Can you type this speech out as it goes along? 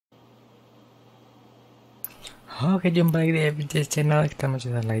Oke, jumpa lagi di FPS channel. Kita mau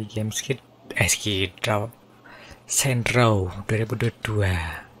cerita lagi game Skid Row Saints Row 2022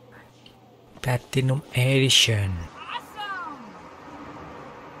 Platinum Edition.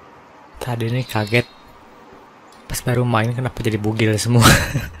 Tadi ini kaget pas baru main kenapa jadi bugil semua.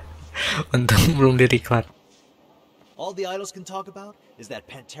 Untung belum di record. All the idols can talk about is that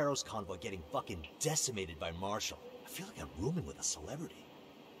Panteros convoy getting fucking decimated by Marshall. I feel like I'm rooming with a celebrity.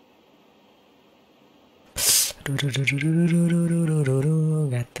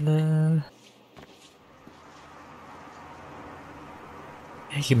 Gatel.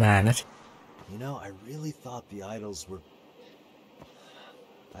 Gimana sih? You know, I really thought the idols were...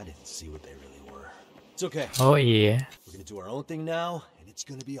 I didn't see what they really were. It's okay. Oh iya. We're gonna do our own thing now, and it's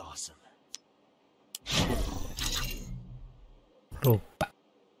gonna be awesome. Lupa.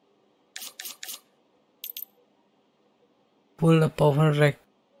 Pull a power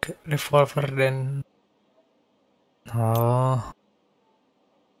revolver dan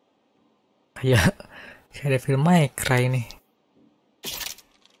kayak ada film Cry nih.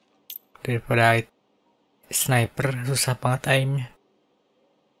 Daripada sniper susah banget aimnya.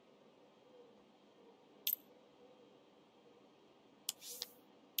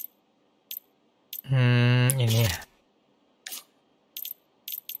 Ini ya.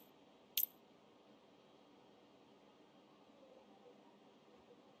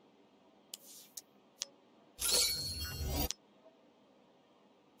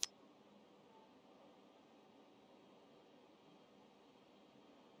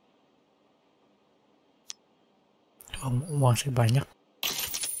 Uang sih banyak.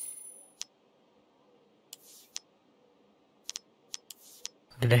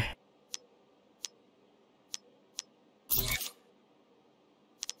 Udah deh.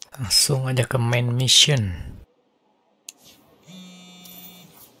 Langsung aja ke main mission.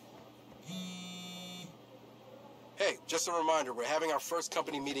 Hey, just a reminder, we're having our first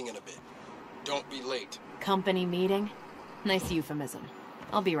company meeting in a bit. Don't be late. Company meeting? Nice euphemism.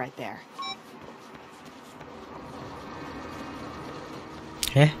 I'll be right there.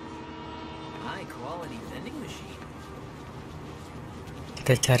 High quality vending machine.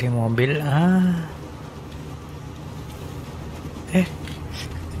 Kita cari mobil.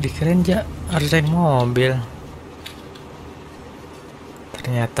 Dikirain harus naik mobil.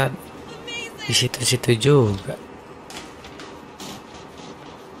 Ternyata di situ-situ juga.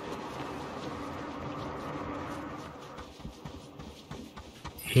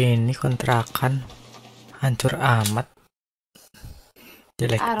 Ini kontrakan hancur amat.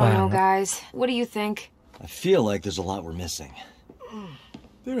 Jelek I don't know, banget. guys. What do you think? I feel like there's a lot we're missing.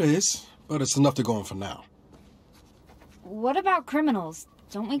 There is, but it's enough to go on for now. What about criminals?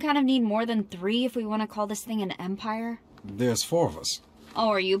 Don't we kind of need more than 3 if we want to call this thing an empire? There's 4 of us.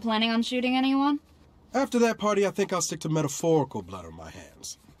 Oh, are you planning on shooting anyone? After that party, I think I'll stick to metaphorical blood on my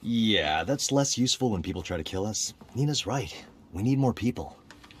hands. Yeah, that's less useful when people try to kill us. Nina's right. We need more people.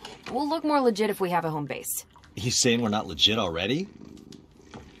 We'll look more legit if we have a home base. You saying we're not legit already?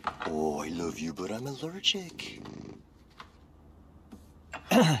 Oh, I love you, but I'm allergic.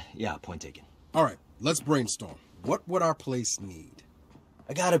 Yeah, point taken. All right, let's brainstorm. What would our place need?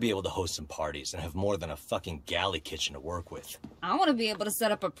 I gotta be able to host some parties and have more than a fucking galley kitchen to work with. I want to be able to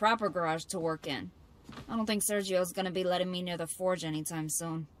set up a proper garage to work in. I don't think Sergio's going to be letting me near the forge anytime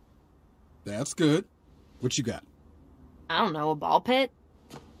soon. That's good. What you got? I don't know, a ball pit?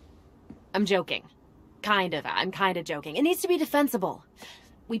 I'm joking. I'm kind of joking. It needs to be defensible.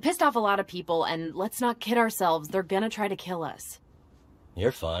 We pissed off a lot of people, and let's not kid ourselves, they're gonna try to kill us.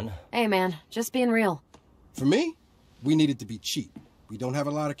 You're fun. Hey man, just being real. For me, we need it to be cheap. We don't have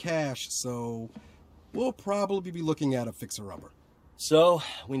a lot of cash, so we'll probably be looking at a fixer-upper. So,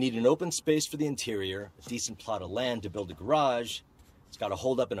 we need an open space for the interior, a decent plot of land to build a garage. It's gotta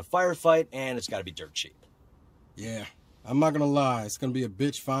hold up in a firefight, and it's gotta be dirt cheap. Yeah, I'm not gonna lie, it's gonna be a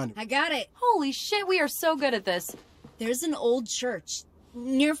bitch finding. I got it. Holy shit, we are so good at this. There's an old church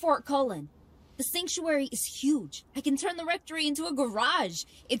near Fort Cullen. The sanctuary is huge. I can turn the rectory into a garage.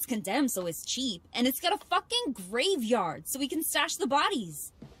 It's condemned, so it's cheap. And it's got a fucking graveyard, so we can stash the bodies.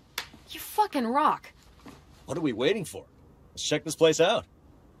 You fucking rock. What are we waiting for? Let's check this place out.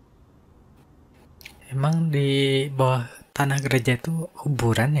 Emang di bawah tanah gereja itu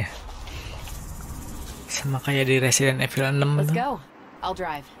kuburan ya? Sama kayak di Resident Evil 6 Let's tuh. go. I'll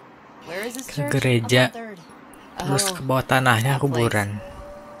drive. Where is this Ke church? gereja, Third. terus ke bawah tanahnya that place. kuburan.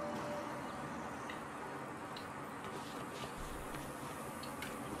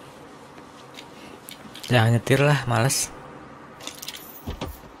 Jangan nyetir lah, males.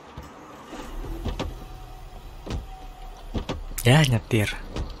 Ya, nyetir.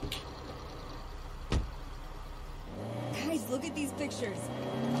 Look at these pictures.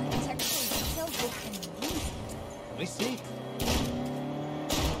 Architectural details look amazing. Let me see.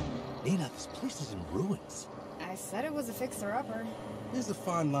 Nina, this place is in ruins. I said it was a fixer-upper. There's a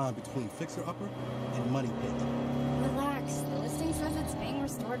fine line between fixer-upper and money pit. Relax. The listing says it's being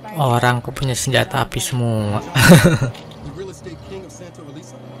restored by... Orang kok punya senjata api semua. The real estate king of Santa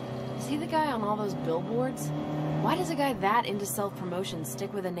Elisa? Is he the guy on all those billboards? Why does a guy that into self-promotion stick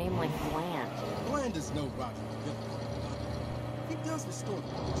with a name like Bland? Bland is no Roger Miller. He does restore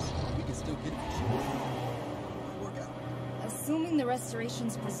the place. We can still get it for cheap. Might work out. Assuming the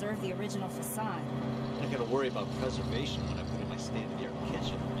restorations preserve the original facade. I'm not gonna worry about preservation when I put in my state-of-the-art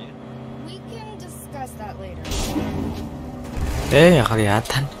kitchen, man. We can discuss that later. Ya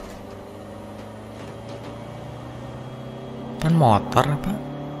kelihatan. Kan motor apa?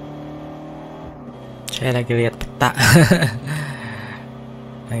 Saya lagi lihat peta.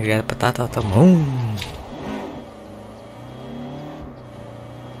 Lagi lihat peta atau temu.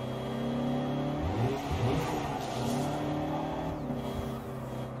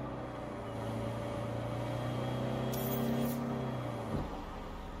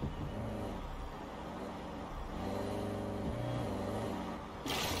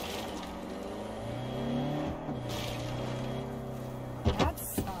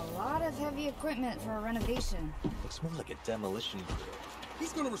 That's a lot of heavy equipment for a renovation. Looks more like a demolition crew.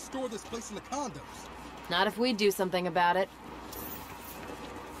 He's gonna restore this place in the condos. Not if we do something about it.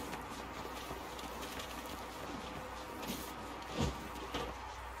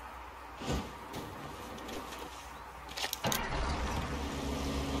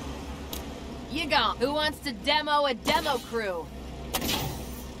 You go. Who wants to demo a demo crew?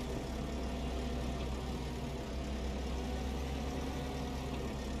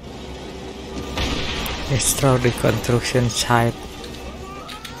 Extra reconstruction site.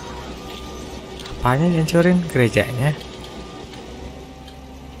 Apanya dihancurin? Gerejanya.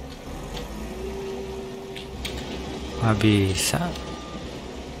 Nggak bisa.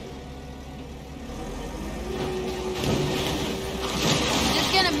 Just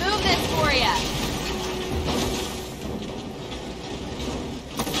gonna move this for ya.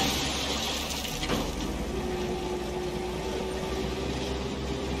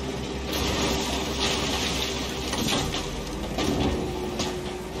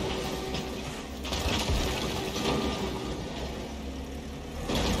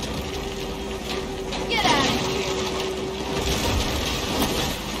 Get out of here.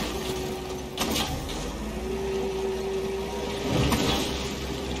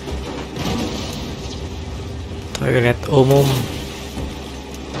 Toilet umum.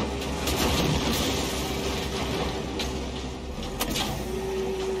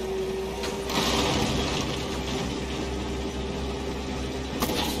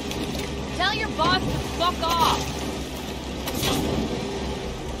 Tell your boss to fuck off.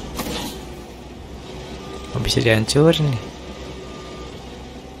 Nggak bisa dihancurin nih.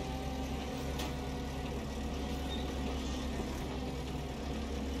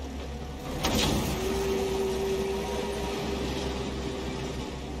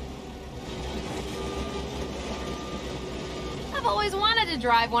 I've always wanted to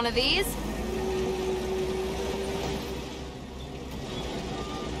drive one of these.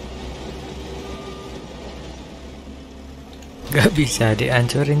 Nggak bisa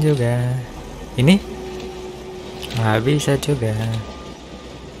dihancurin juga. Ini nggak bisa juga.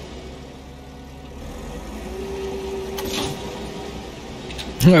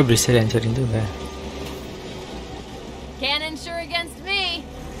 Nggak bisa dihancurin juga. Can't insure against me.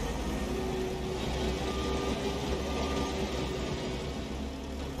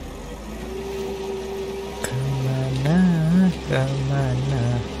 Kemana, kemana?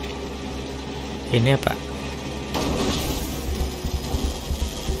 Ini apa?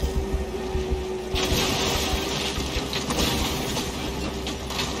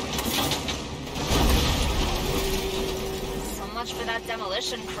 So much for that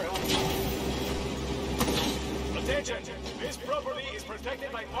demolition crew. Attention! This property is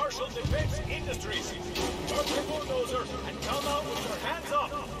protected by Marshall Defense Industries. Park your bulldozer and come out with your hands up!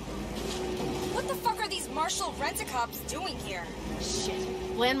 What the fuck are these Marshall rent-a-cops doing here? Shit.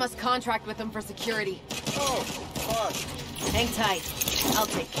 Bland must contract with them for security. Oh, fuck. Hang tight. I'll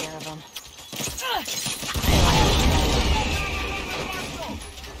take care of them.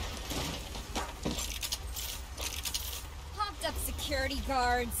 Hopped up security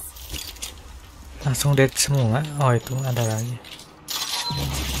guards. Langsung dead semua. Oh, itu ada lagi.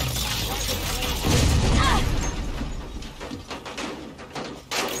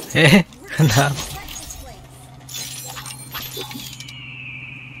 Kenapa? Check this place.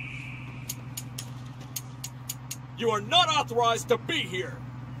 You are not authorized to be here.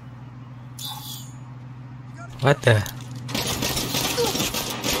 What the? At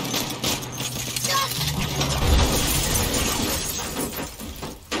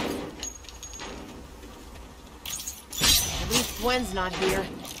least Gwen's not here.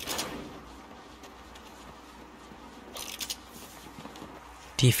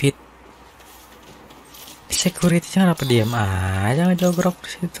 David. Security-nya kenapa diam aja ngejogrok di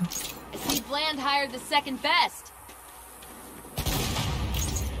situ? I see Bland hired the second best.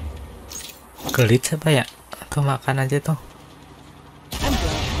 Glitch apa ya? Tuh makan aja tuh. I'm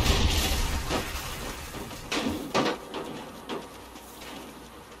Bland.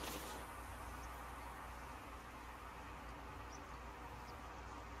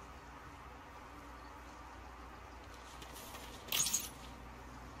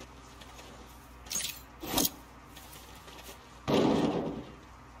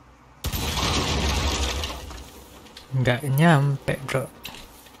 Nggak nyampe bro.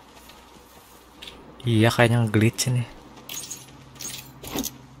 Iya kayaknya glitch nih.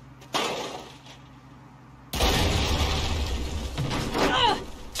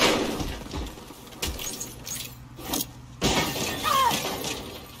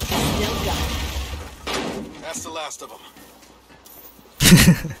 That's the last of them.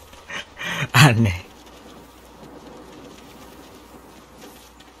 Aneh.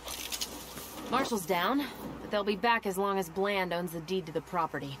 Marshall's down, but they'll be back as long as Bland owns the deed to the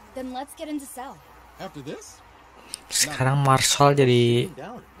property. Then let's get into cell. After this? Sekarang Marshall jadi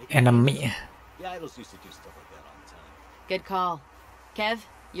enemy. The idols used to do stuff like that all the time. Good call. Kev,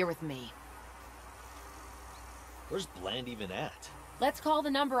 you're with me. Where's Bland even at? Let's call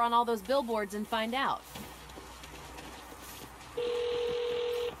the number on all those billboards and find out.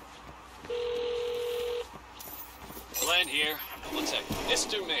 Bland here. One sec.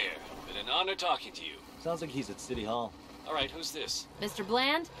 Mr. Mayor, been an honor talking to you. Sounds like he's at City Hall. All right, who's this? Mr.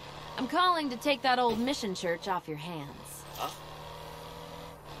 Bland, I'm calling to take that old mission church off your hands. Huh?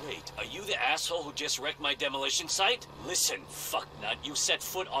 Wait, are you the asshole who just wrecked my demolition site? Listen, fucknut, you set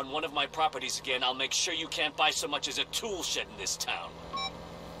foot on one of my properties again, I'll make sure you can't buy so much as a tool shed in this town.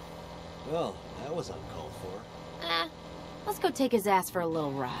 Well, that was uncalled for. Let's go take his ass for a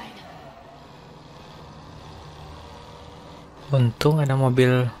little ride. Untung ada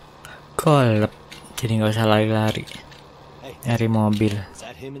mobil golf, jadi nggak usah lari-lari Hey, nyari mobil. is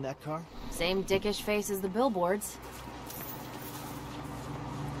that him in that car? Same dickish face as the billboards.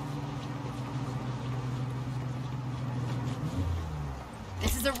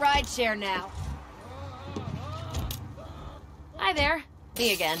 This is a ride share now. Hi there.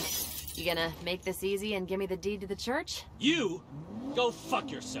 Me again. You gonna make this easy and give me the deed to the church? You? Go fuck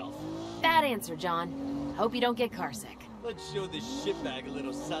yourself. Bad answer, John. Hope you don't get carsick. Let's show this shitbag a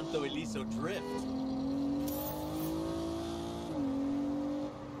little Santo Eliso drift.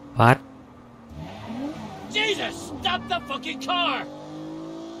 What? Jesus! Stop the fucking car!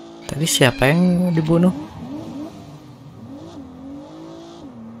 Tadi siapa yang dibunuh?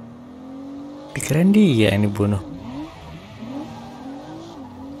 Pikiran dia yang dibunuh.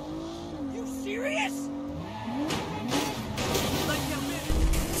 You serious?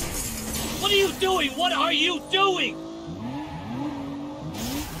 What are you doing? What are you doing?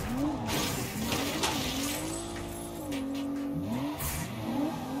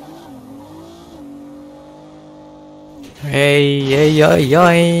 Hey, hey, yoy,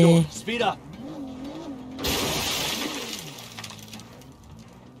 yoy. Speed up.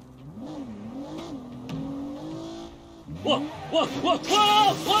 Whoa! Whoa! Whoa!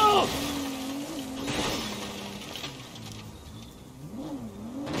 Whoa! Whoa!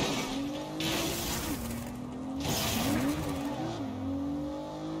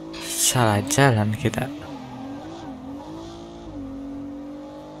 Salah jalan kita.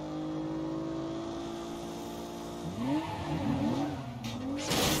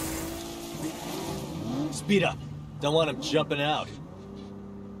 Speed up. Don't want him jumping out.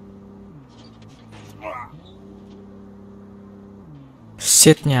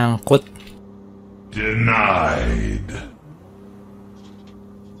 Seat nyangkut. Denied.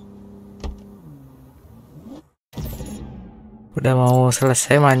 Udah mau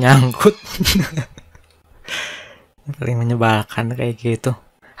selesai mah nyangkut. Paling menyebalkan kayak gitu.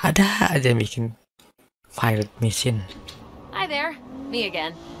 Ada aja bikin pilot mission. Hi there. Me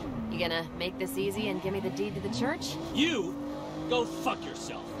again. You gonna make this easy and give me the deed to the church? You? Go fuck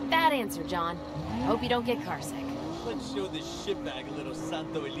yourself. Bad answer, John. Hope you don't get carsick. Let's show this shitbag a little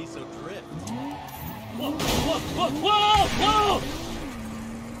Santo Eliso drift. Whoa! Whoa! Whoa! Whoa! Whoa!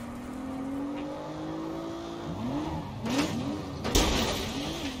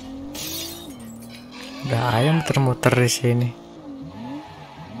 Udah ayam muter-muter di sini.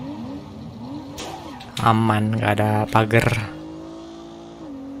 Aman, nggak ada pagar.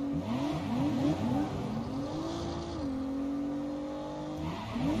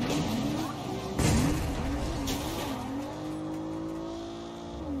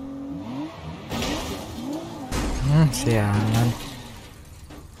 Sialan.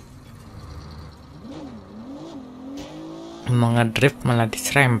 Mau ngedrift malah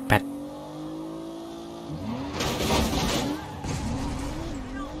diserempet.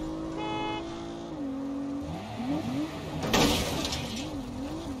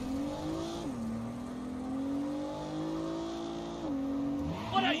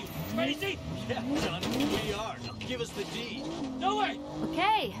 What are you, crazy? Yeah, John, we are. Now give us the deed. No way!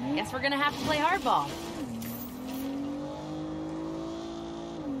 Okay, guess we're gonna have to play hardball.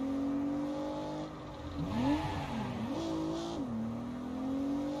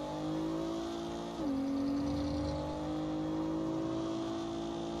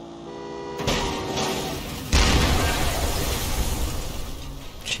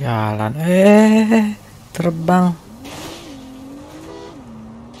 Sialan, terbang.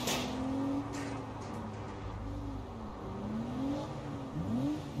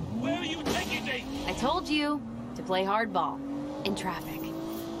 Where are you taking me? I told you to play hardball in traffic.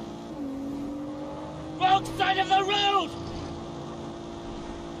 Wrong side of the road!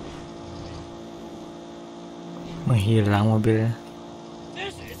 Menghilang mobilnya.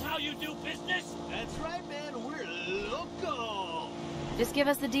 This is how you do business? That's right, man. We're local. Just give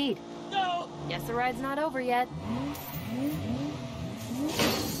us the deed. No! Guess the ride's not over yet.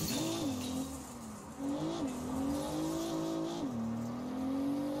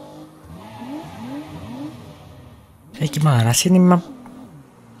 Gimana sih nih, Mam?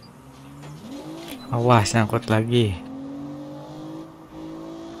 Awas, nyangkut lagi.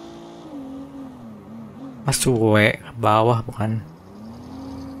 Masuk ke bawah bukan?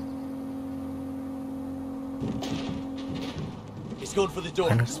 He's going for the door.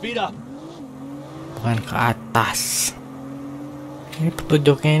 Speed up. Bukan ke atas. Ini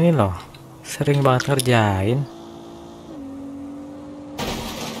petunjuknya ini loh. Sering banget ngerjain.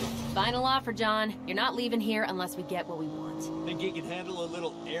 Final offer, John. You're not leaving here unless we get what we want. Think he can handle a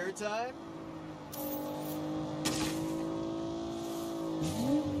little airtime?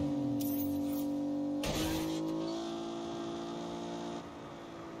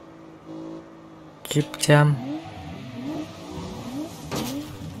 Keep jam.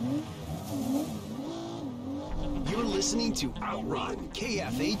 You're listening to Outrun,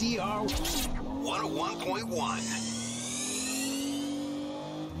 KFADR 101.1.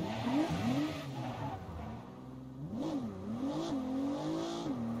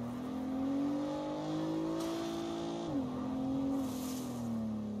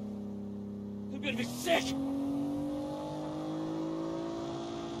 I'm gonna be sick!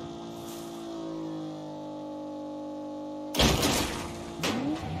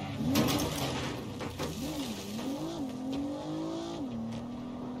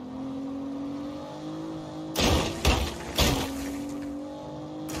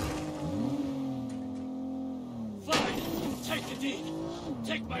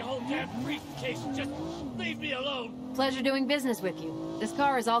 Take my whole damn briefcase. Just leave me alone. Pleasure doing business with you. This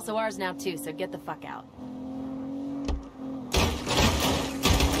car is also ours now too, so get the fuck out.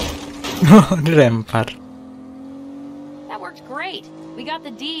 Dilempar. That worked great. We got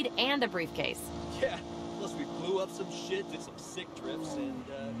the deed and the briefcase. Yeah. Plus we blew up some shit, did some sick drifts, and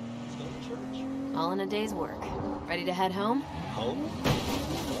let's go to church. All in a day's work. Ready to head home? Home?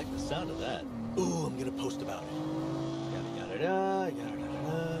 I like the sound of that. Ooh, I'm gonna post about it. Yada yada da, yada yada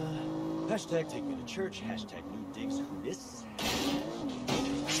da. Hashtag take me to church. Hashtag new digs who this.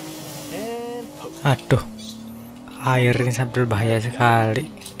 And post. Aduh, air ini sambil bahaya sekali.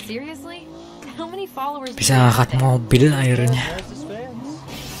 Seriously? How many followers? Bisa ngangkat mobil airnya.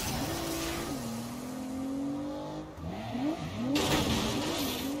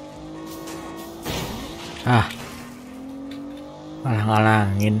 Malah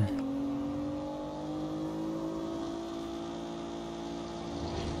ngalangin.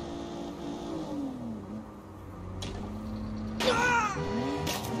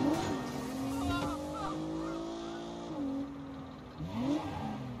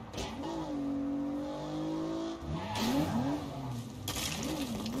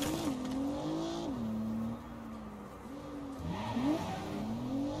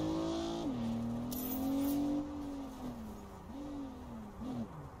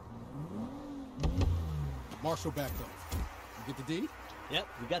 Marshall backed off. You get the deed? Yep,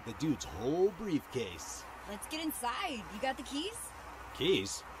 we got the dude's whole briefcase. Let's get inside. You got the keys?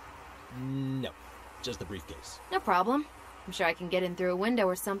 Keys? No. just the briefcase. No problem. I'm sure I can get in through a window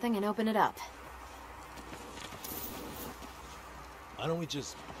or something and open it up. Why don't we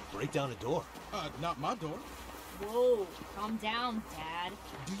just break down a door? Not my door. Whoa, calm down, Dad.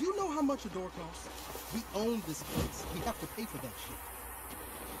 Do you know how much a door costs? We own this place. We have to pay for that shit.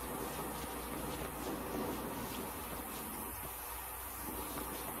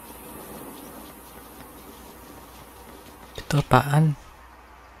 Itu apaan?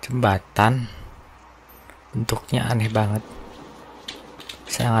 Jembatan. Bentuknya aneh banget.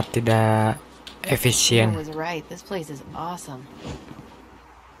 Sangat tidak I efisien. was right. This place is awesome.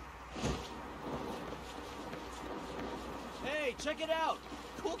 Hey, check it out!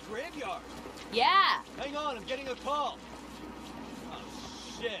 Cool graveyard! Yeah! Hang on, I'm getting a call! Oh,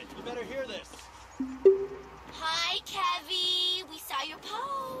 shit, you better hear this. Hi, Kevy. We saw your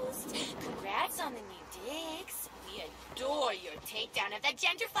post. Congrats on the new digs. We adore your takedown of that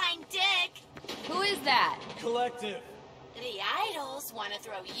gentrifying dick. Who is that? Collective. The idols want to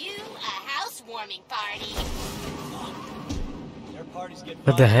throw you a housewarming party. Their parties get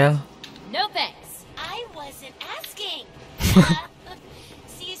What the violent. hell? No thanks. I wasn't asking.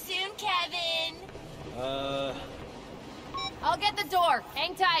 See you soon, Kevin. I'll get the door.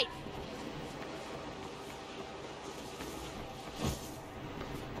 Hang tight.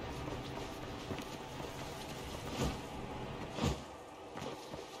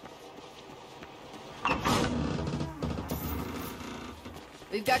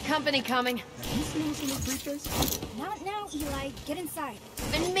 We've got company coming. Have you seen what's in this briefcase? Not now, Eli. Get inside.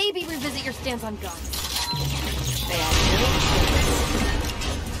 And maybe revisit your stance on guns. They have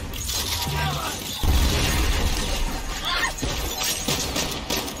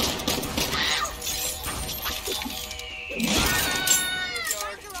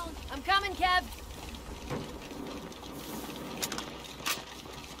I'm coming, Kev.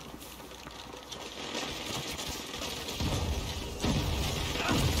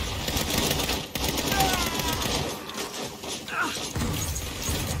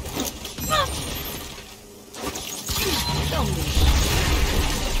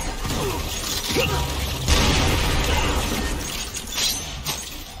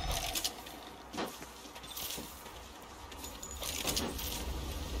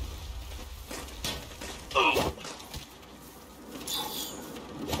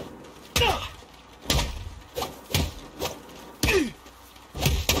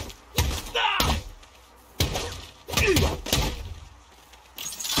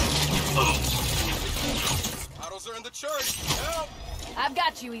 Idols are in the church. Help! I've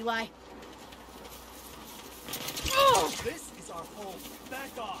got you, Eli. This is our home.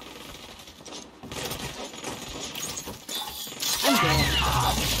 Back off. I'm dead.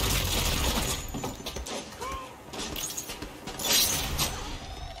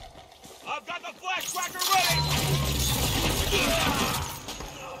 I've got the flash cracker ready!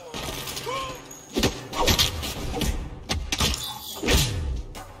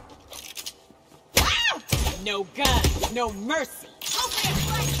 No guns, no mercy.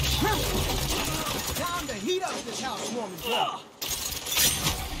 Time to heat up this housewarming party.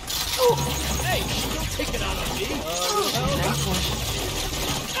 Hey, don't take it out on me. Nice one.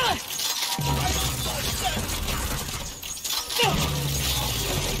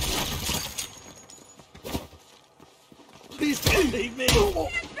 Please don't leave me.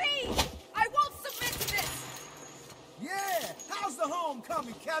 I won't submit to this! Yeah, how's the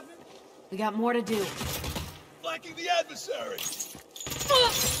homecoming, Kevin? We got more to do. Flanking the adversary.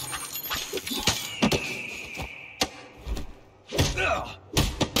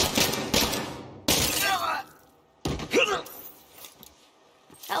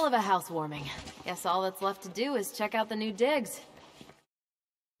 Hell of a housewarming. Guess all that's left to do is check out the new digs.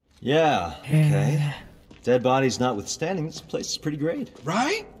 Yeah, okay. Dead bodies notwithstanding, this place is pretty great.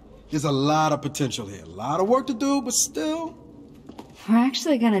 Right? There's a lot of potential here. A lot of work to do, but still. We're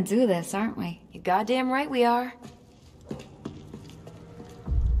actually gonna do this, aren't we? You goddamn right we are.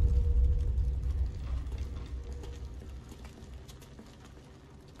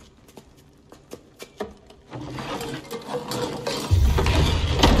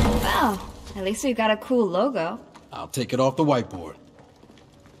 Well, at least we've got a cool logo. I'll take it off the whiteboard.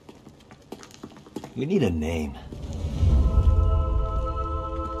 We need a name.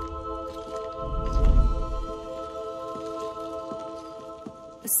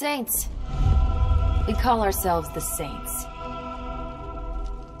 The Saints. We call ourselves the Saints.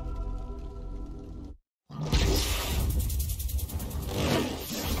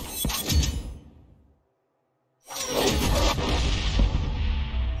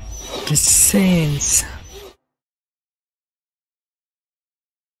 The Saints.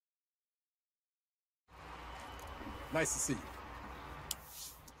 Nice to see you.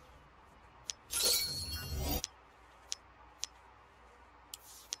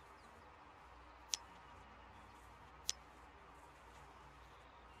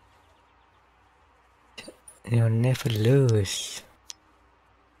 You never lose.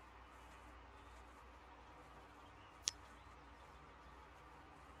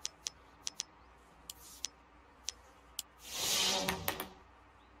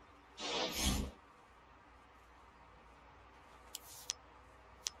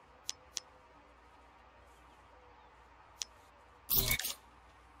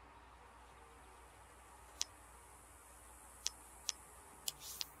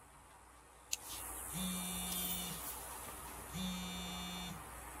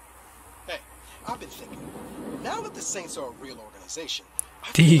 I've been thinking, now that the Saints are a real organization,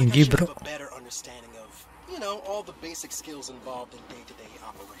 I Tinggi, feel like I should bro. have a better understanding of, you know, all the basic skills involved in day-to-day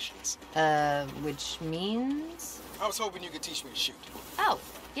operations. Which means? I was hoping you could teach me to shoot. Oh,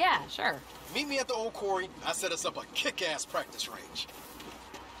 yeah, sure. Meet me at the old quarry. I set us up a kick-ass practice range.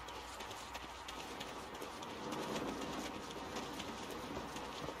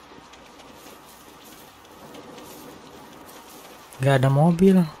 Gak ada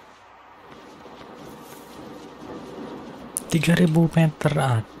mobil. 3000 meter,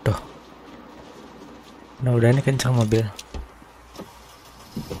 aduh. Nah udah ini kencang mobil.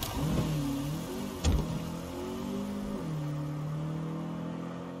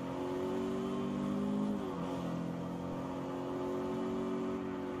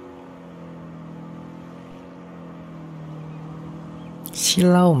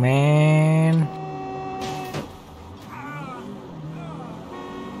 Silau men.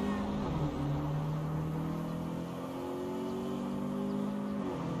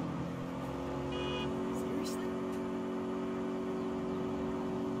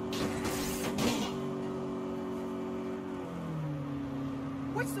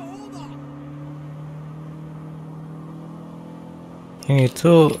 Ini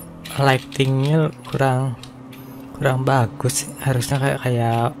tuh lightingnya kurang bagus. Harusnya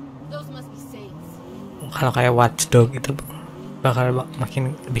kayak kalau kayak Watchdog itu bakal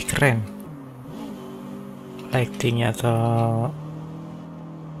makin lebih keren lightingnya, atau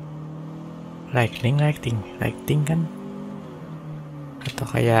lighting kan, atau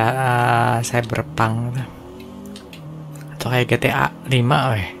kayak Cyberpunk gitu. Atau kayak GTA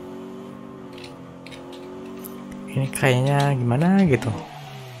 5 weh. Ini kayaknya gimana gitu.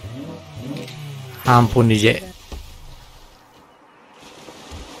 Ampun DJ.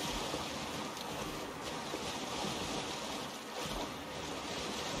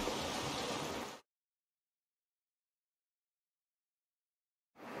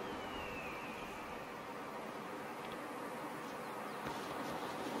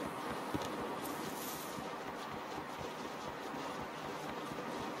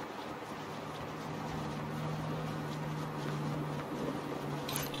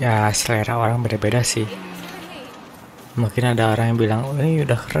 Ya selera orang beda-beda sih. Mungkin ada orang yang bilang, "Wih,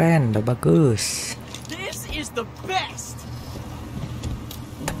 udah keren, udah bagus." This is the best.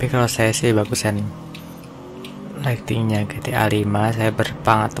 Tapi kalau saya sih bagusan lightingnya GTA 5,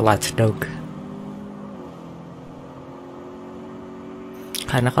 Cyberpunk atau Watchdog.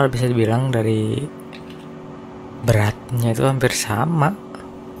 Karena kalau bisa dibilang dari beratnya itu hampir sama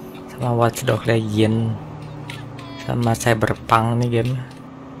Watchdog Legion sama Cyberpunk nih game.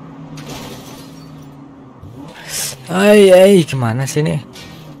 Ay, kemana sih nih?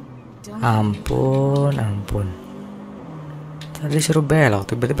 Ampun. Tadi suruh belok,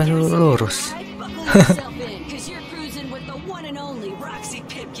 tiba-tiba suruh lurus.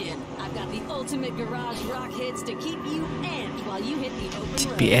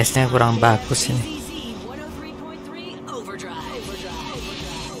 GPS-nya kurang bagus ini.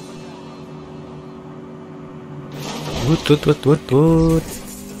 Wut.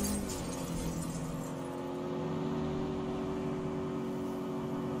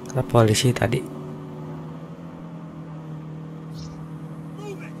 Ada polisi tadi.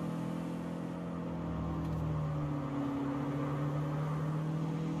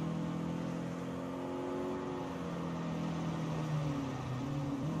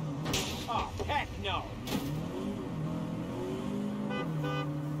 Oh, heck no!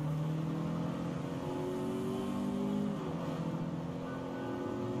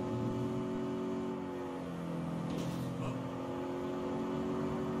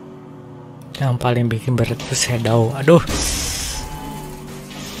 Yang paling bikin berat itu shadow. Aduh,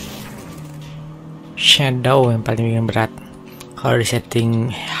 shadow yang paling bikin berat. Kalau di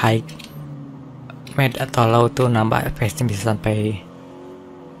setting high, med atau low tuh nambah FPS bisa sampai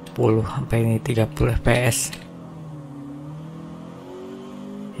 10 sampai 30 FPS.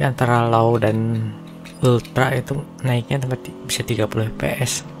 antara low dan ultra itu naiknya bisa 30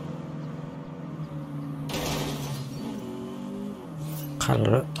 fps.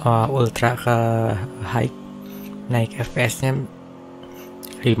 Kalau ultra ke high naik fps-nya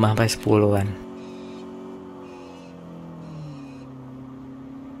 5-10an.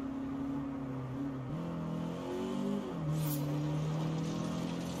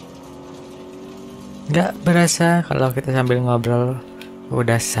 Nggak berasa kalau kita sambil ngobrol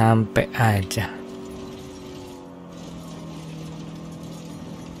udah sampai aja.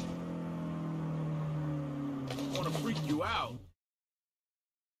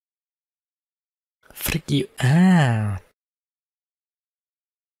 Freak you out.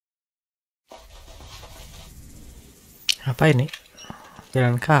 Apa ini?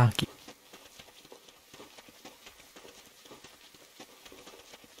 Jalan kaki.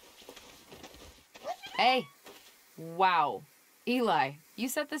 Hey. Wow. Eli, you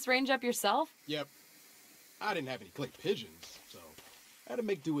set this range up yourself? Yep. I didn't have any clay pigeons, so I had to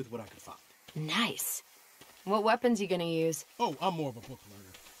make do with what I could find. Nice. What weapons you gonna use? Oh, I'm more of a book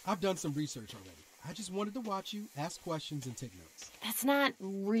learner. I've done some research already. I just wanted to watch you, ask questions, and take notes. That's not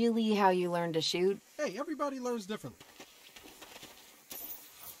really how you learn to shoot. Hey, everybody learns differently.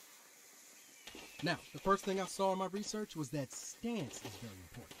 Now, the first thing I saw in my research was that stance is very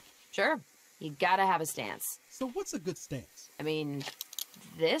important. Sure. You gotta have a stance. So what's a good stance? I mean,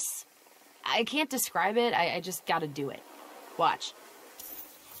 this? I can't describe it. I just gotta do it. Watch.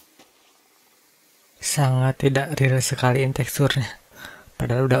 Sangat tidak real sekali teksturnya.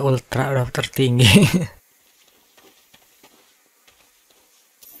 Padahal udah ultra, udah tertinggi.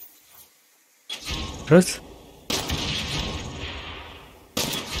 Terus?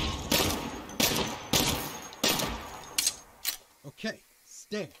 Okay,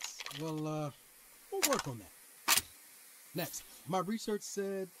 stance. Well, we'll work on that. Next, my research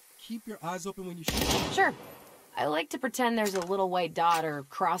said keep your eyes open when you shoot. Sure. I like to pretend there's a little white dot or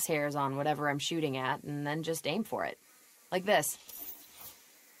crosshairs on whatever I'm shooting at, and then just aim for it. Like this.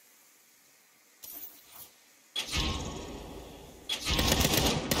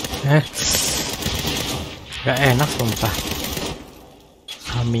 Gak enak sumpah.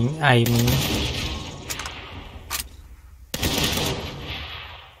 Aiming.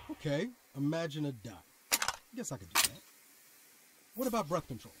 Okay, imagine a dot. Guess I could do that. What about breath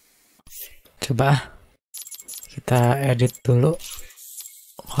control? Coba kita edit dulu.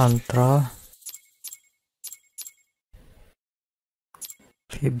 Control.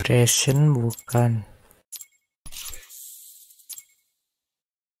 Vibration bukan.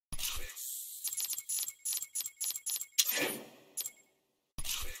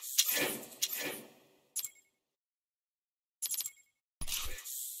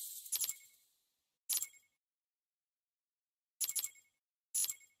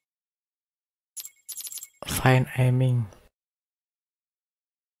 Fine aiming.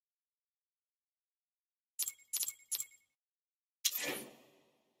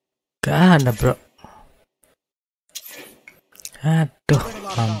 Gak ada bro. Aduh,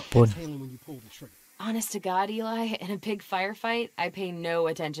 ampun. Honest to God, Eli, in a big firefight, I pay no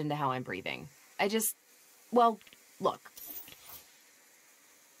attention to how I'm breathing. Well, look.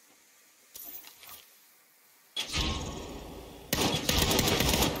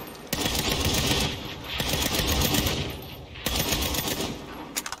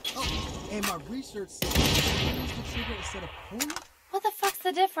 And my research says use the trigger instead of pulling it? What the fuck's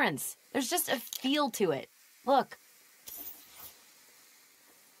the difference? There's just a feel to it. Look.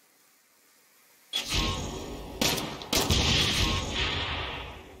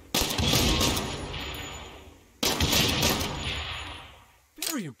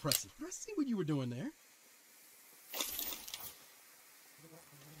 Very impressive. Let's see what you were doing there.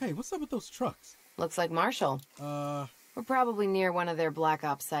 Hey, what's up with those trucks? Looks like Marshall. We're probably near one of their Black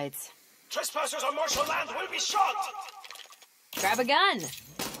Ops sites. Trespassers on martial land will be shot! Grab a gun!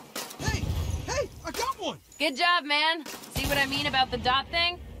 Hey! I got one! Good job, man. See what I mean about the dot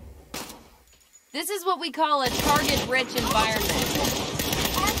thing? This is what we call a target-rich environment.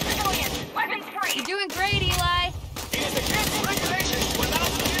 Weapons free! You're doing great, Eli!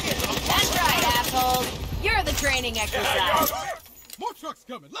 That's right, assholes! You're the training exercise! More trucks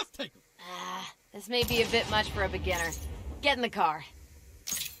coming! Let's take them! This may be a bit much for a beginner. Get in the car.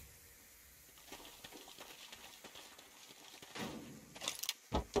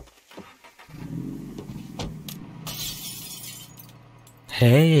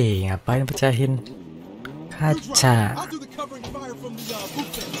 Hey, ngapain pecahin kaca? I'll do the covering fire from the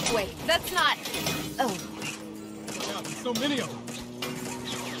boot. Wait, that's not... Oh. God, there's so many of them.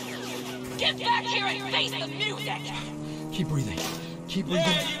 Get back here and face the music! Keep breathing. Keep breathing.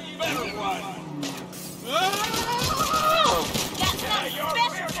 Yeah, you better run.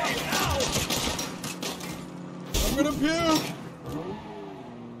 I'm gonna puke.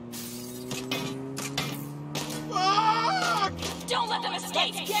 Fuck! Don't let them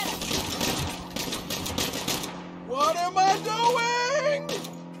escape! Get him! What am I doing?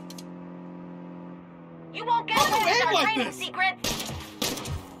 You won't get Why do you away with aim our like training this? secrets!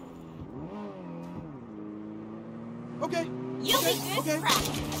 Okay. You'll okay. be good okay.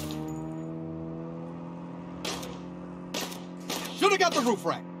 practice! Should've got the roof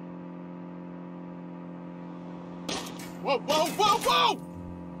rack. Whoa, whoa, whoa, whoa!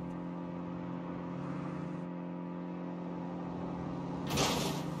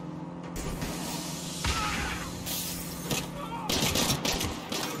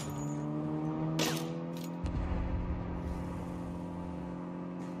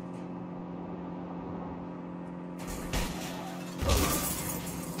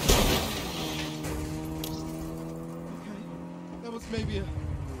 Maybe a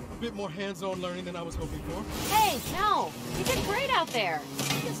bit more hands-on learning than I was hoping for. Hey, no! You did great out there!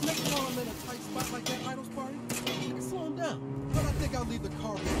 I guess next time I'm in a tight spot like that idol's party, I can slow him down. But I think I'll leave the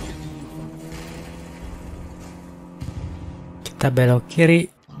car with you. Kita belok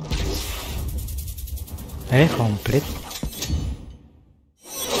kiri. Komplit.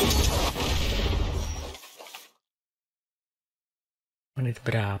 Menit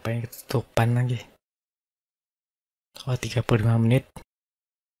berapa yang ketutupan lagi? Oh, 35 menit.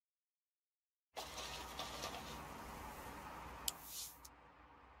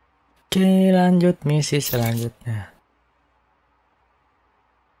 Oke, lanjut misi selanjutnya.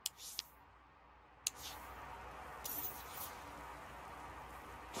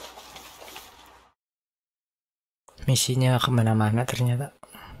 Misinya kemana-mana ternyata.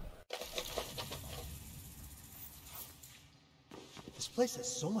 This place has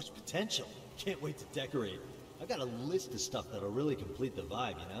so much potential. Can't wait to decorate. I got a list of stuff that'll really complete the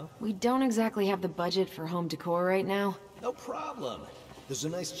vibe, you know? We don't exactly have the budget for home decor right now. No problem. There's a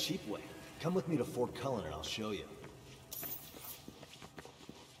nice cheap way. Come with me to Fort Cullen and I'll show you.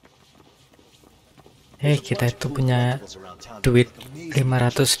 Kita itu punya duit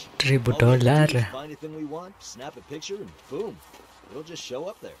 $500.000. Find anything we want, snap a picture, and boom, it'll just show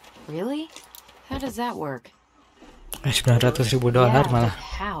up there. Really? How does that work? $900.000 Yeah, malah.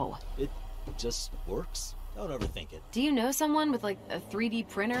 How? It just works. Don't overthink it. Do you know someone with like a 3D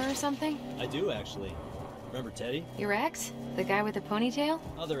printer or something? I do actually. Remember Teddy? Your ex? The guy with the ponytail?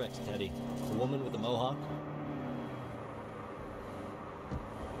 Other ex Teddy. The woman with the mohawk.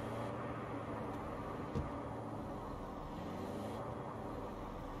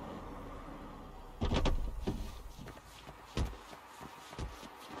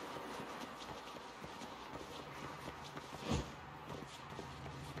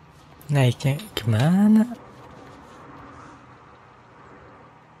 Naiknya gimana?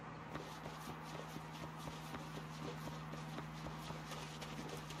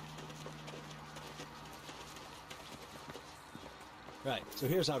 Right, so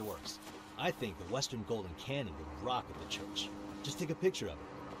here's how it works. I think the Western Golden Cannon would rock at the church. Just take a picture of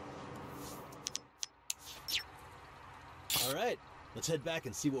it. Alright, let's head back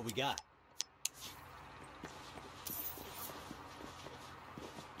and see what we got.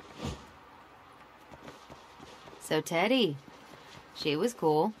 So Teddy, she was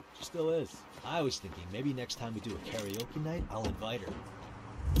cool. She still is. I was thinking maybe next time we do a karaoke night, I'll invite her.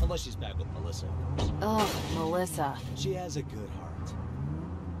 Unless she's back with Melissa, of course. Ugh, Melissa. She has a good heart.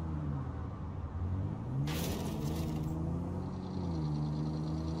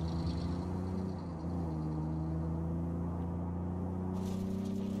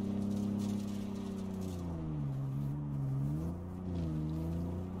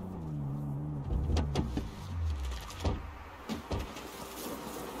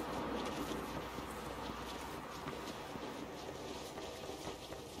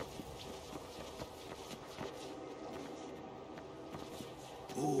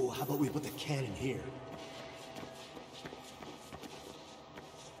 Ooh, how about we put the cannon here?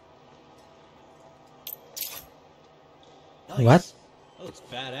 Nice. What? Oh, it's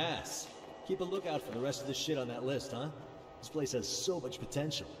badass. Keep a lookout for the rest of the shit on that list, huh? This place has so much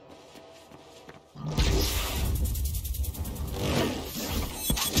potential.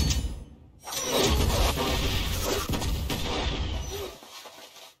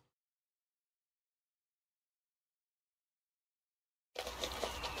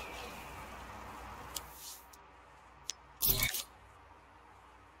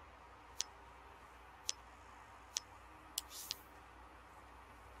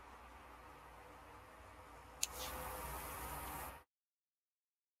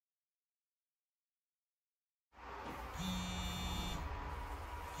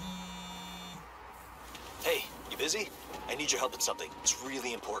 busy? I need your help with something. It's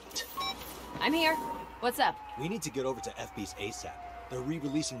really important. I'm here. What's up? We need to get over to FB's ASAP. They're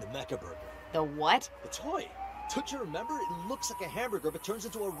re-releasing the Mecha Burger. The what? The toy. Don't you remember? It looks like a hamburger but turns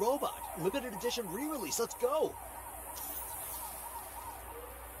into a robot. Limited edition re-release. Let's go.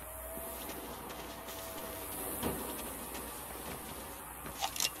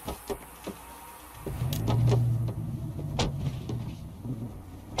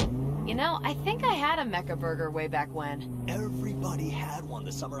 You know, I think I had a Mecha Burger way back when. Everybody had one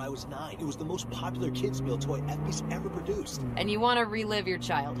the summer I was 9. It was the most popular kids' meal toy FB's ever produced. And you want to relive your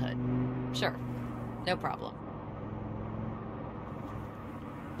childhood? Sure. No problem.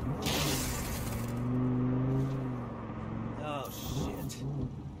 Oh, shit.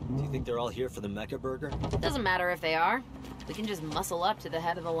 Do you think they're all here for the Mecha Burger? Doesn't matter if they are. We can just muscle up to the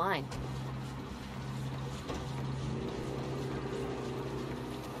head of the line.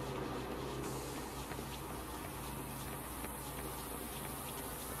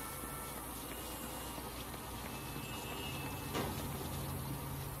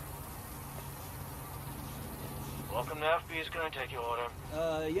 Welcome to FB's. Can I take your order?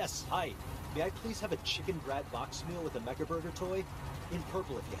 Yes. Hi. May I please have a chicken brat box meal with a Mecha Burger toy? In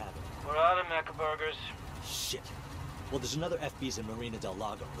purple if you have it. We're out of Mecha Burgers. Shit. Well, there's another FB's in Marina del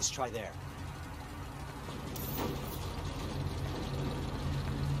Lago. Let's try there.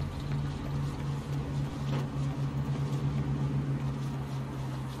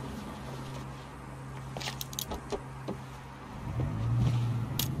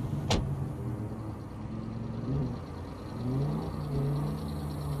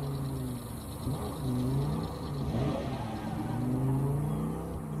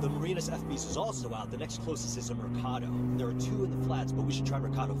 FB's is also out. The next closest is a Mercado. There are 2 in the flats, but we should try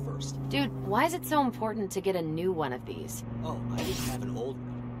Mercado first. Dude, why is it so important to get a new one of these? Oh, I just have an old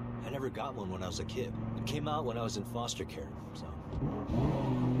one. I never got one when I was a kid. It came out when I was in foster care, so...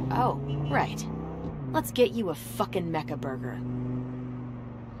 Oh, right. Let's get you a fucking Mecha Burger.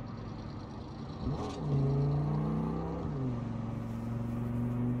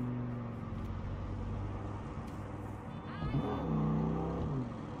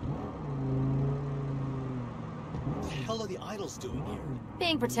 What the hell are the idols doing here?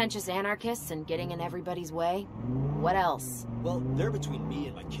 Being pretentious anarchists and getting in everybody's way. What else? Well, they're between me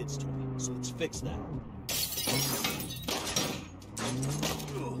and my kid's toy, so let's fix that.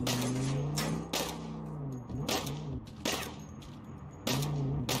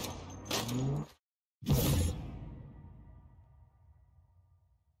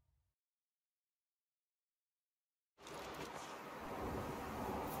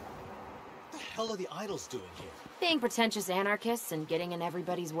 What the hell are the idols doing here? Being pretentious anarchists and getting in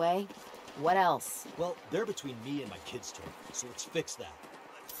everybody's way. What else? Well, they're between me and my kid's toy, so let's fix that.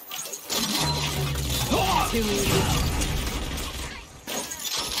 Too easy.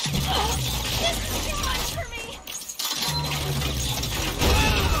 This is too much for me!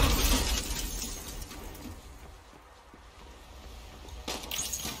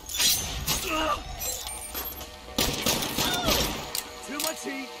 Too much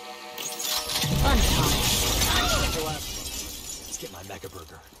heat! Fun time. Let's get my Mecha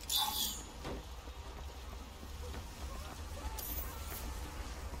Burger.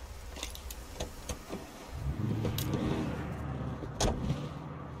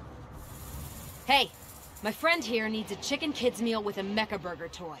 Hey, my friend here needs a chicken kids meal with a Mecha Burger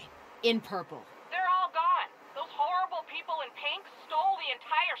toy. In purple. They're all gone. Those horrible people in pink stole the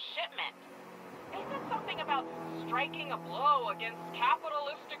entire shipment. They said something about striking a blow against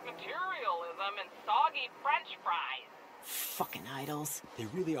capitalistic materialism and soggy French fries. Fucking idols. They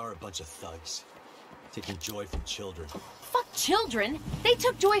really are a bunch of thugs. Taking joy from children. Fuck children! They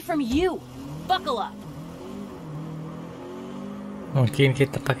took joy from you! Buckle up! Mungkin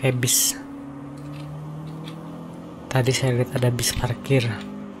kita pakai bis. Tadi saya lihat ada bis parkir.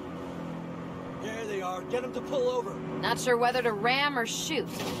 There they are. Get them to pull over. Not sure whether to ram or shoot.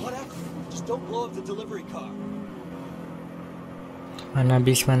 Whatever. Just don't blow up the delivery car. Mana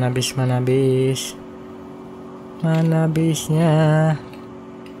bis, mana bis, mana bis. Mana bisnya?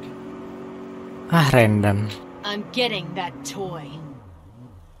 Ah, random. I'm getting that toy.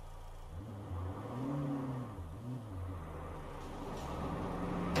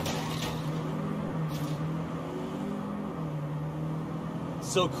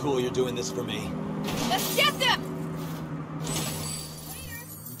 So cool you're doing this for me. Let's get them!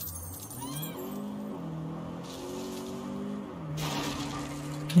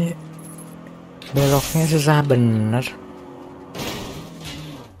 Ya, beloknya susah bener.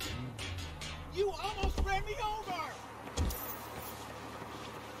 You almost ran me over!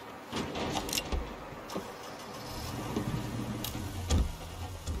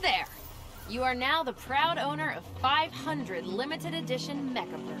 You are now the proud owner of 500 limited edition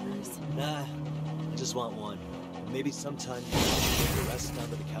mecha burgers. Nah, I just want one. Maybe sometime you can take the rest down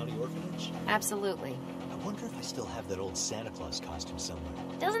to the county orphanage? Absolutely. I wonder if I still have that old Santa Claus costume somewhere.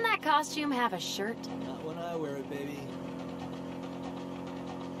 Doesn't that costume have a shirt? Not when I wear it, baby.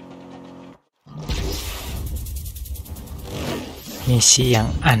 Misi yang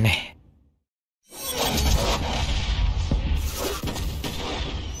aneh.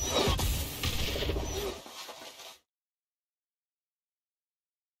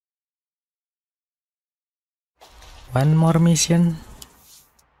 One more mission.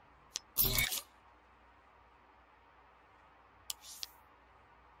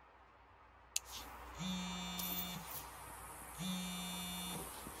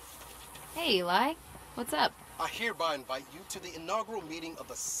 Hey, Eli. What's up? I hereby invite you to the inaugural meeting of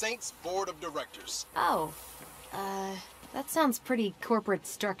the Saints Board of Directors. Oh, that sounds pretty corporate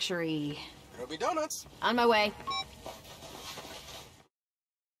structure-y. There'll be donuts. On my way.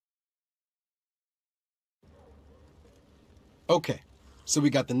 Okay, so we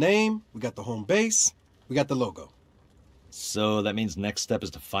got the name, we got the home base, we got the logo. So that means next step is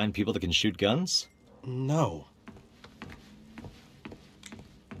to find people that can shoot guns? No.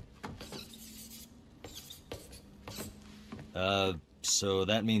 So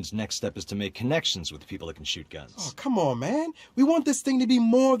that means next step is to make connections with people that can shoot guns. Oh, come on, man. We want this thing to be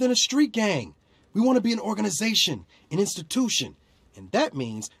more than a street gang. We want to be an organization, an institution. And that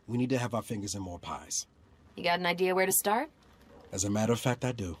means we need to have our fingers in more pies. You got an idea where to start? As a matter of fact,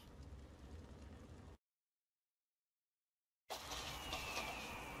 I do.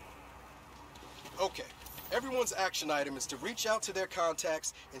 Okay, everyone's action item is to reach out to their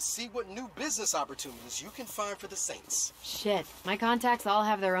contacts and see what new business opportunities you can find for the Saints. Shit, my contacts all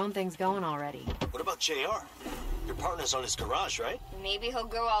have their own things going already. What about JR? Your partner's on his garage, right? Maybe he'll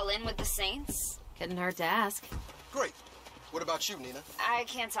go all in with the Saints? Couldn't hurt to ask. Great. What about you, Nina? I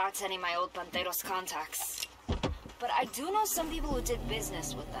can't talk to any of my old Panteros contacts. But I do know some people who did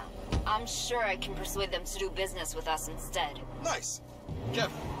business with them. I'm sure I can persuade them to do business with us instead. Nice.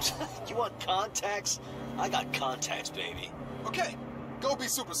 Kevin. You want contacts? I got contacts, baby. Okay, go be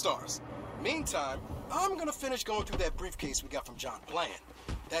superstars. Meantime, I'm gonna finish going through that briefcase we got from John Bland.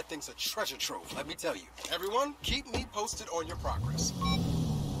 That thing's a treasure trove, let me tell you. Everyone, keep me posted on your progress.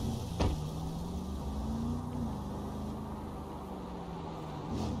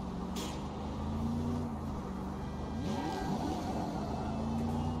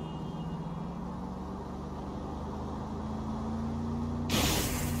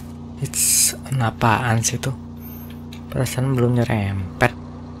 It's apaan sih tuh? Perasaan belum nyerempet.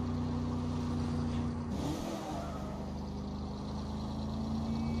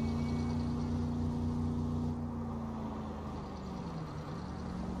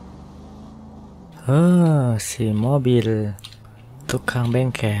 Oh, si mobil tukang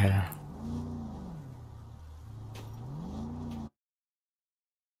bengkel.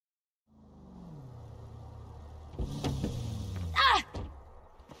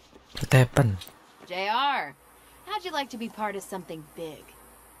 What happened? JR, how'd you like to be part of something big?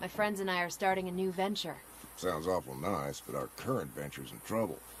 My friends and I are starting a new venture. Sounds awful nice, but our current venture's in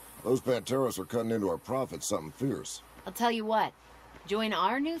trouble. Those Panteros are cutting into our profits something fierce. I'll tell you what, join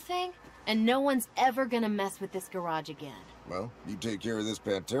our new thing, and no one's ever gonna mess with this garage again. Well, you take care of this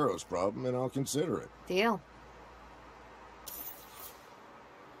Panteros problem, and I'll consider it. Deal.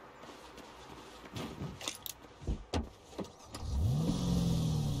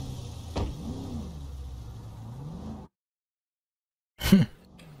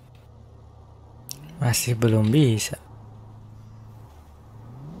 Masih belum bisa.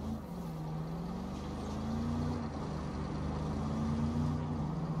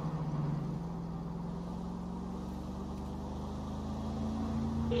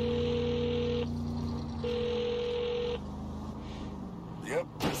 Yep.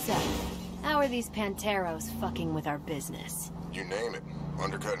 So, how are these Panteros fucking with our business? You name it.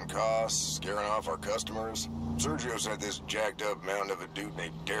 Undercutting costs, scaring off our customers. Sergio's had this jacked up mound of a dude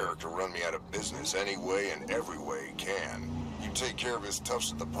named Derek to run me out of business any way and every way he can. You take care of his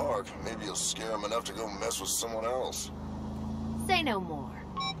toughs at the park, maybe you'll scare him enough to go mess with someone else. Say no more.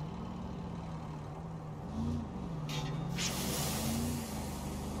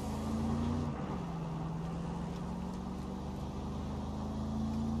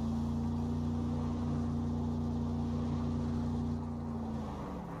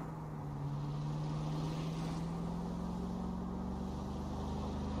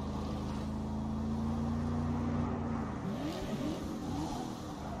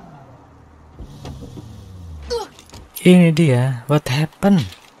 Ini dia, what happened?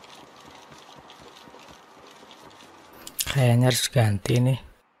 Kayaknya harus ganti nih.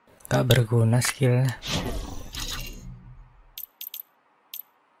 Gak berguna skillnya.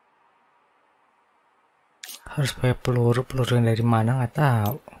 Harus pakai peluru yang dari mana nggak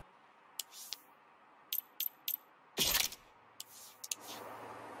tahu.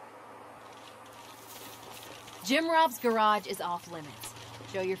 Jim Rob's garage is off limits.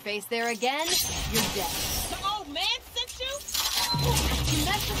 Show your face there again, you're dead. The old man sent you? You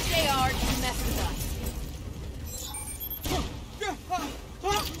mess with JR, you mess with us.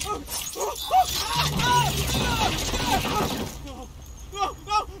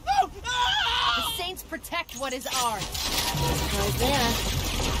 The Saints protect what is ours. Right there.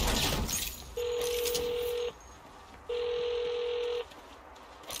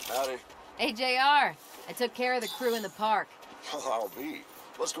 Howdy. Hey, JR. I took care of the crew in the park. Well, I'll be.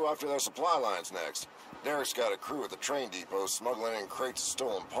 Let's go after their supply lines next. Derek's got a crew at the train depot smuggling in crates of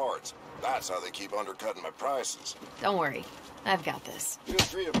stolen parts. That's how they keep undercutting my prices. Don't worry. I've got this. Feel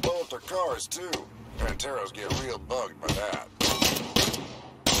free to blow up their cars, too. Panteros get real bugged by that.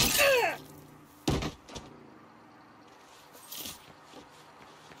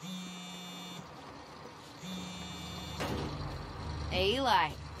 Hey, Eli.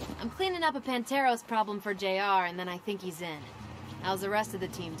 I'm cleaning up a Panteros problem for JR, and then I think he's in. How's the rest of the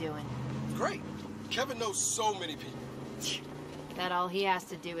team doing? Great. Kevin knows so many people. Bet all he has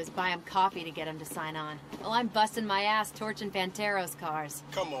to do is buy him coffee to get him to sign on. Well, I'm busting my ass torching Panteros cars.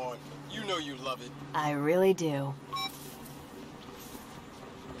 Come on. You know you love it. I really do.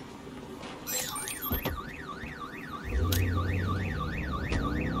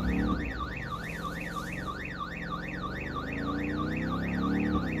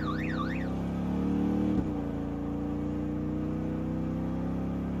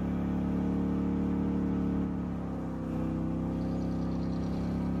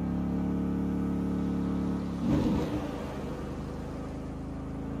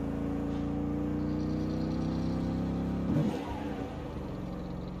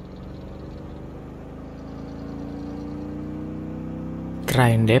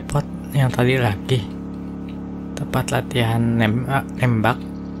 Train depot yang tadi lagi. Tempat latihan nembak.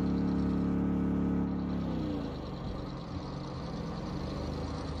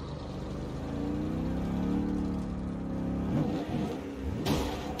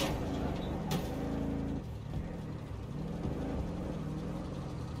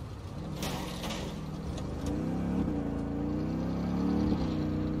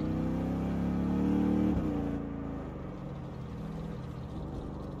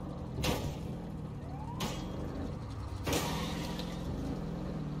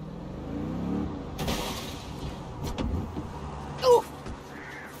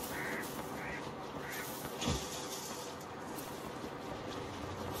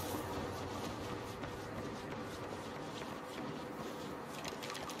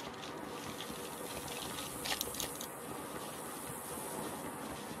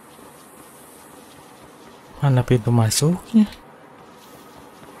 Mana pintu masuknya?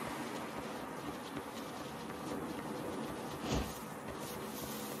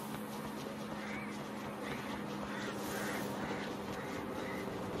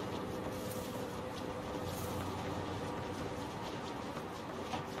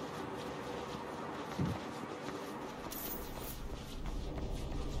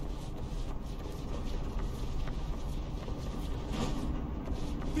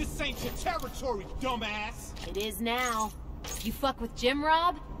 This ain't your territory, dumbass! It is now. You fuck with Jim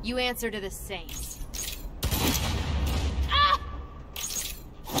Rob, you answer to the Saints. Ah!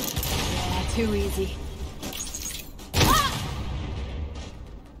 Yeah, too easy. Ah!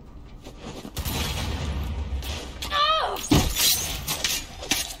 Oh!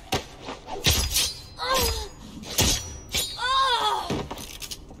 Oh!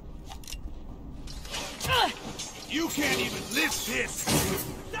 Oh! You can't even lift this!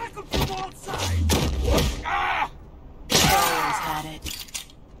 Knock him from all sides! Ah! Always had it.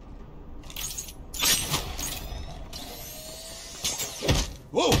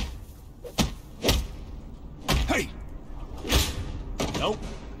 Whoa! Hey! Nope.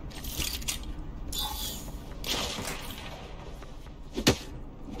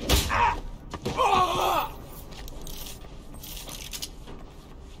 Ah! Ah!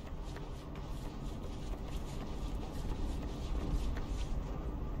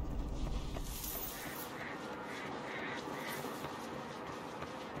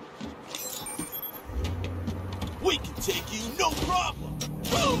 We can take you, no problem.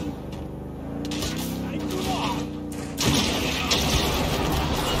 Boom! Hey, come on!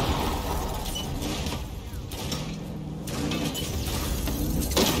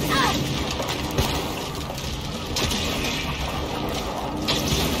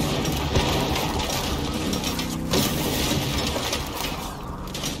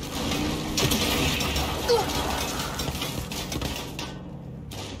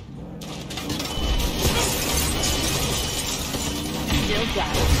 Still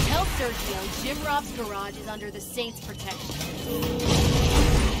got it. Tell Sergio Jim Rob's garage is under the Saints' protection.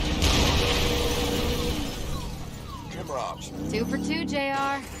 Jim Robs. 2 for 2,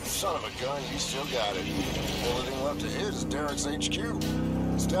 JR. Son of a gun, you still got it. The only thing left to hit is Derek's HQ.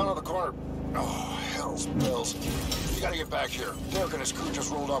 It's down on the corner. Oh, hell's bells. You gotta get back here. Derek and his crew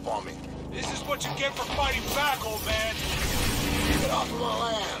just rolled up on me. This is what you get for fighting back, old man. Get off of my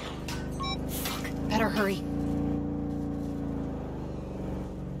land. Fuck. Better hurry.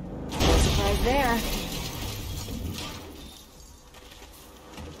 No surprise there.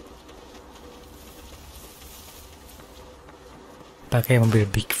 Pakai mobil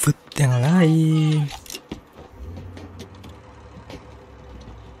Bigfoot yang lain.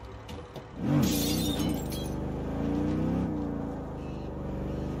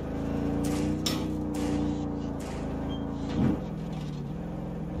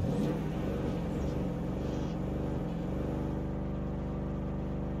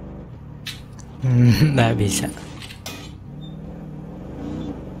 Nggak bisa.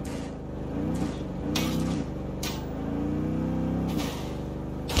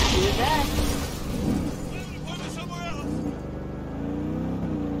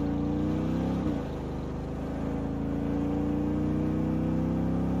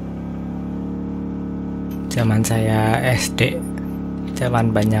 Zaman saya SD,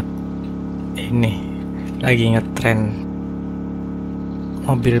 zaman banyak ini lagi ngetren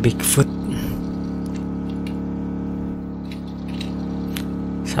mobil Bigfoot,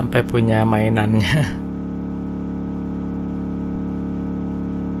 sampai punya mainannya.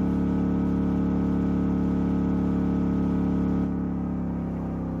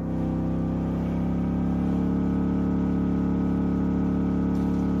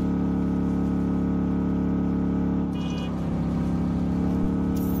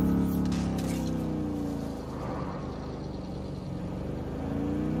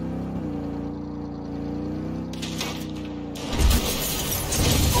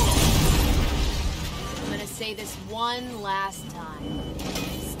 Say this one last time.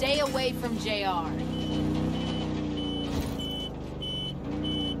 Stay away from JR.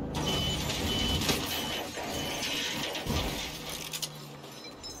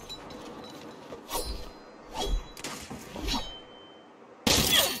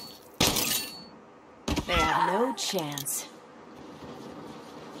 They have no chance.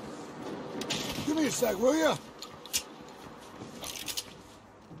 Give me a sec, will ya?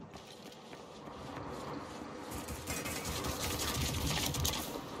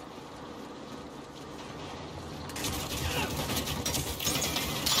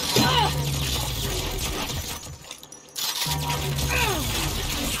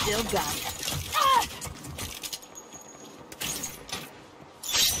 Still got it.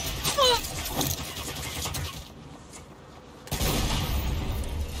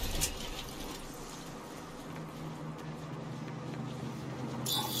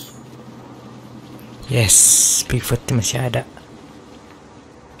 Yes, Bigfoot masih ada.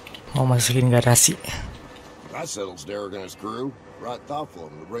 Mau masukin garasi. That settles Derek and his crew. Right thoughtful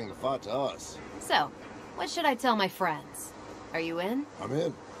of them to bring the fight to us. So, what should I tell my friends? Are you in? I'm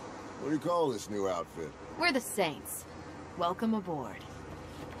in. What do you call this new outfit? We're the Saints. Welcome aboard.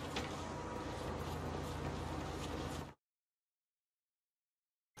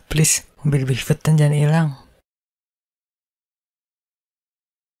 Please, mobil Bigfoot jangan hilang.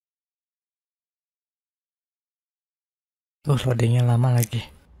 Loadingnya lama lagi.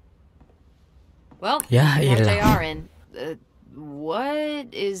 Well, ya we got hilang. JR in.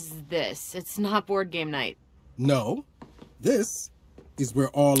 What is this? It's not board game night. No, this is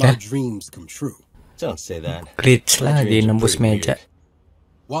where all our dreams come true. Don't say that. Glitch lagi nembus meja.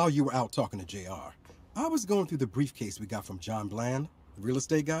 While you were out talking to JR, I was going through the briefcase we got from John Bland, the real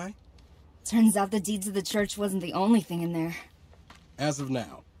estate guy. Turns out the deeds of the church wasn't the only thing in there. As of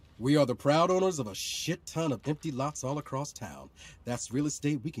now, we are the proud owners of a shit ton of empty lots all across town. That's real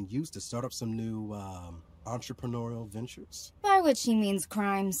estate we can use to start up some new, entrepreneurial ventures. By which he means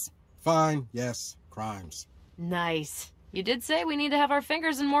crimes. Fine, yes, crimes. Nice. You did say we need to have our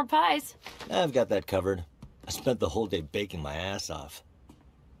fingers in more pies. I've got that covered. I spent the whole day baking my ass off.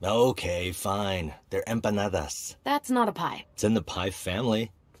 Okay, fine. They're empanadas. That's not a pie. It's in the pie family.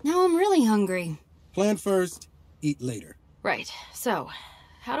 Now I'm really hungry. Plan first, eat later. Right. So,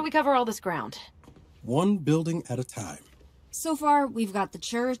 how do we cover all this ground? One building at a time. So far, we've got the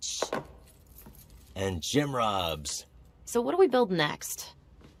church. And Jim Robs. So what do we build next?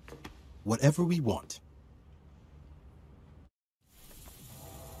 Whatever we want.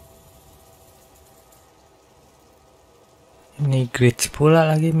 Ini glitch pula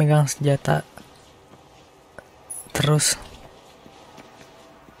lagi megang senjata terus.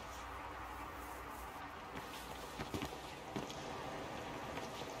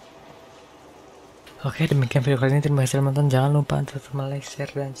 Oke, demikian video kali ini. Terima kasih telah menonton. Jangan lupa untuk like,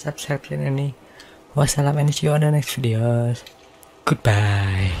 share, dan subscribe channel ini. Wassalam and see you on the next videos.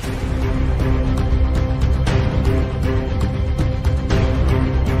 Goodbye.